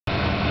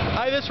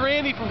Hi, this is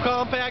Randy from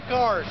Compact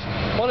Cars.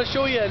 I want to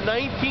show you a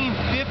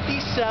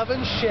 1957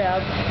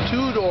 Chevy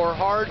two-door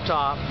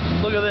hardtop.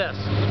 Look at this.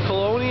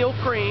 Colonial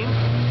cream.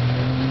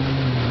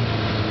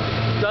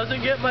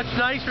 Doesn't get much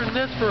nicer than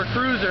this for a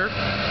cruiser.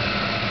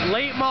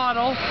 Late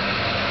model.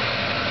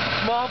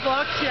 Small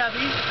block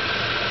Chevy.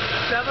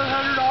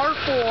 700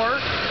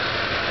 R4.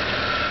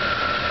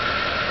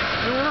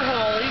 Newer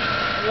Holly.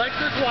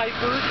 Electric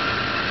wipers.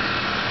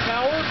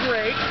 Power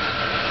brake.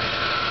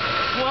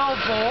 12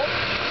 volt.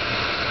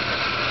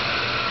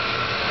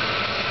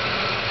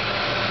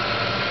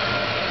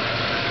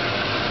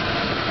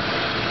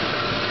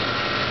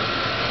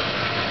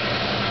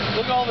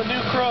 Look at all the new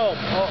chrome,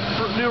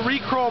 new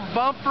re-chrome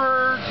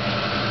bumpers,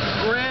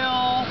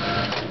 grill.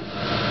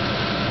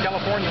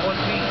 California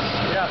one-piece.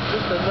 Yeah,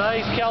 just a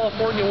nice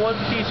California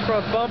one-piece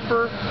front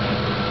bumper.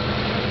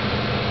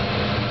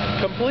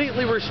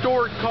 Completely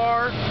restored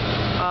car.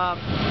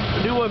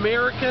 New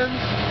Americans,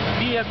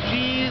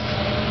 BFGs.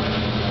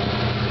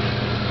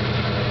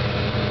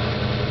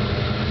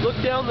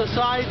 Look down the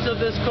sides of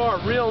this car,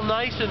 real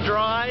nice and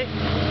dry.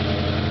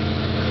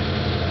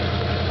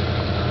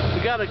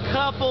 We got a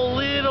couple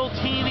little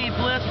teeny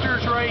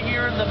blisters right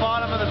here in the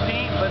bottom of the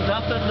paint, but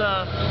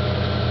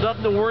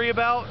nothing to worry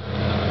about.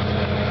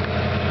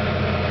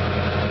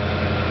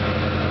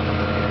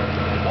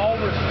 All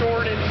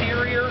restored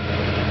interior.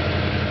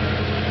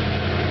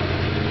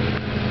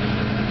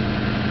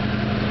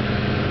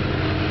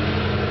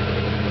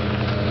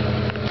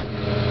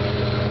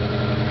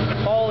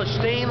 Polished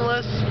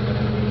stainless.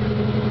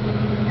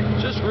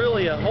 Just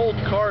really a whole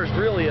car is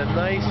really a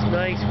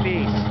nice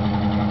piece.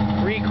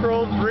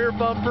 Re-chromed rear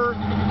bumper,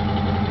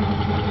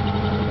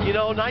 you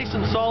know, nice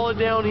and solid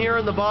down here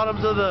in the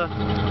bottoms of the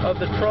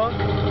trunk.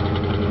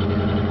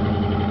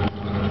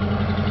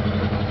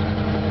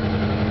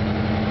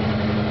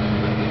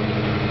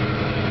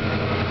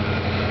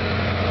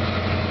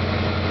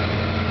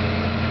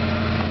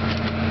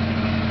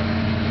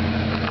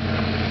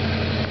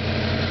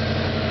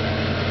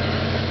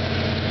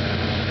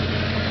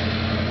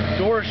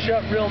 Doors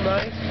shut real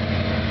nice.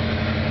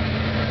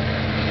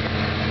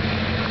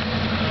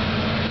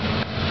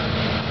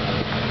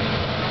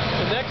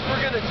 Next,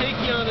 we're going to take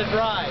you on a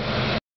drive.